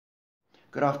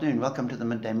Good afternoon. Welcome to the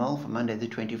Midday Mull for Monday the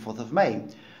 24th of May.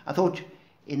 I thought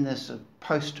in this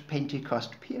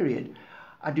post-Pentecost period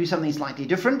I'd do something slightly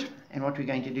different, and what we're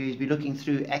going to do is be looking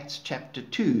through Acts chapter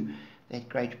 2, that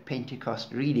great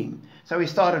Pentecost reading. So we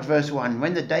start at verse 1.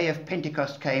 When the day of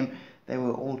Pentecost came, they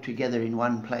were all together in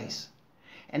one place.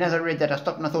 And as I read that, I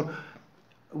stopped and I thought,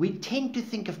 we tend to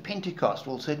think of Pentecost,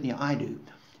 well certainly I do,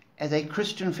 as a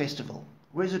Christian festival,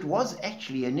 whereas it was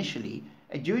actually initially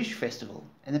a Jewish festival,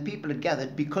 and the people had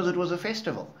gathered because it was a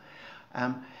festival.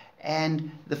 And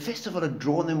the festival had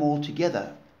drawn them all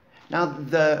together. Now,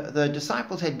 the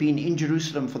disciples had been in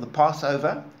Jerusalem for the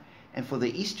Passover and for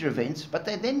the Easter events, but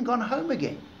they'd then gone home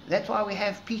again. That's why we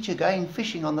have Peter going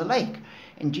fishing on the lake,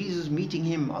 and Jesus meeting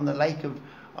him on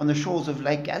the shores of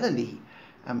Lake Galilee,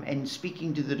 and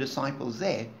speaking to the disciples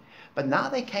there. But now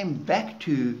they came back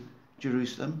to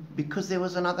Jerusalem because there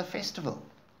was another festival.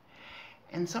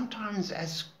 And sometimes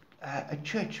as a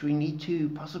church we need to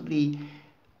possibly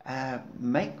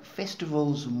make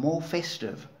festivals more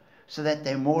festive so that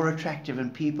they're more attractive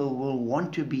and people will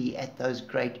want to be at those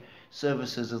great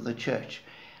services of the church.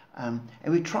 And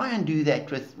we try and do that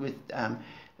with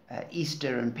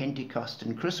Easter and Pentecost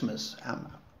and Christmas,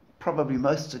 probably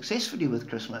most successfully with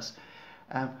Christmas.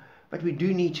 But we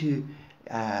do need to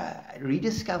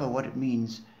rediscover what it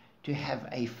means to have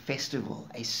a festival,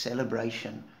 a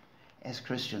celebration as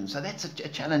Christians. So that's a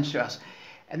challenge to us.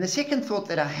 And the second thought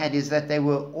that I had is that they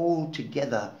were all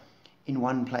together in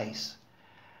one place.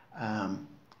 And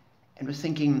was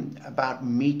thinking about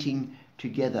meeting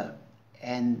together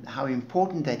and how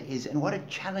important that is and what a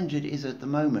challenge it is at the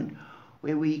moment,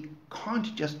 where we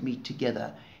can't just meet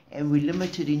together and we're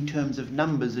limited in terms of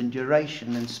numbers and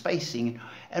duration and spacing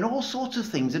and all sorts of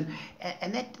things, and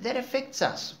that affects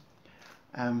us.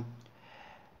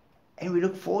 And we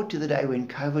look forward to the day when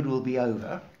COVID will be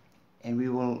over and we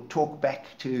will talk back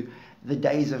to the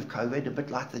days of COVID, a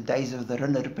bit like the days of the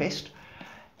Rinderpest,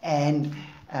 and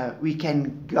we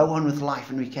can go on with life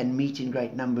and we can meet in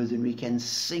great numbers and we can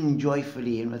sing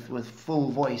joyfully and with full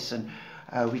voice, and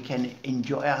we can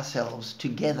enjoy ourselves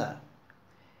together.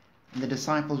 And the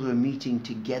disciples were meeting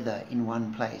together in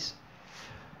one place.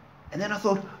 And then I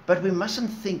thought, but we mustn't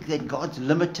think that God's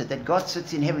limited, that God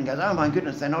sits in heaven and goes, oh my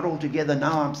goodness, they're not all together,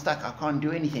 now I'm stuck, I can't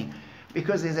do anything.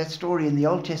 Because there's that story in the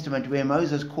Old Testament where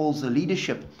Moses calls the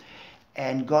leadership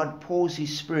and God pours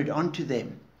his spirit onto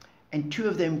them. And two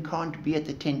of them can't be at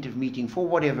the tent of meeting for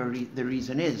whatever the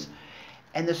reason is.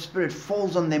 And the spirit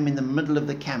falls on them in the middle of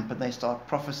the camp and they start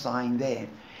prophesying there.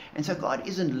 And so God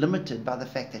isn't limited by the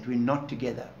fact that we're not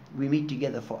together. We meet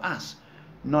together for us,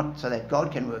 not so that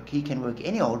God can work. He can work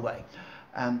any old way.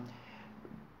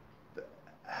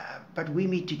 But we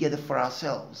meet together for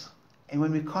ourselves. And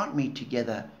when we can't meet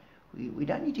together, we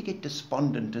don't need to get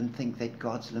despondent and think that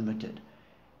God's limited,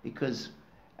 because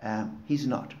he's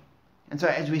not. And so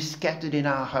as we're scattered in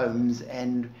our homes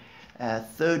and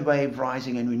third wave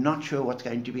rising and we're not sure what's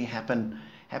going to be happening,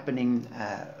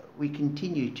 we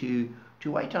continue to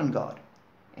wait on God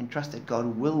and trust that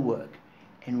God will work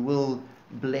and will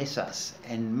bless us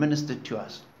and minister to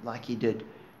us like he did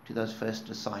to those first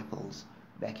disciples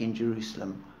back in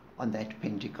Jerusalem on that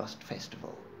Pentecost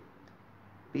festival.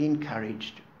 Be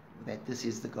encouraged that this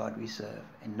is the God we serve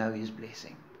and know his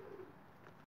blessing.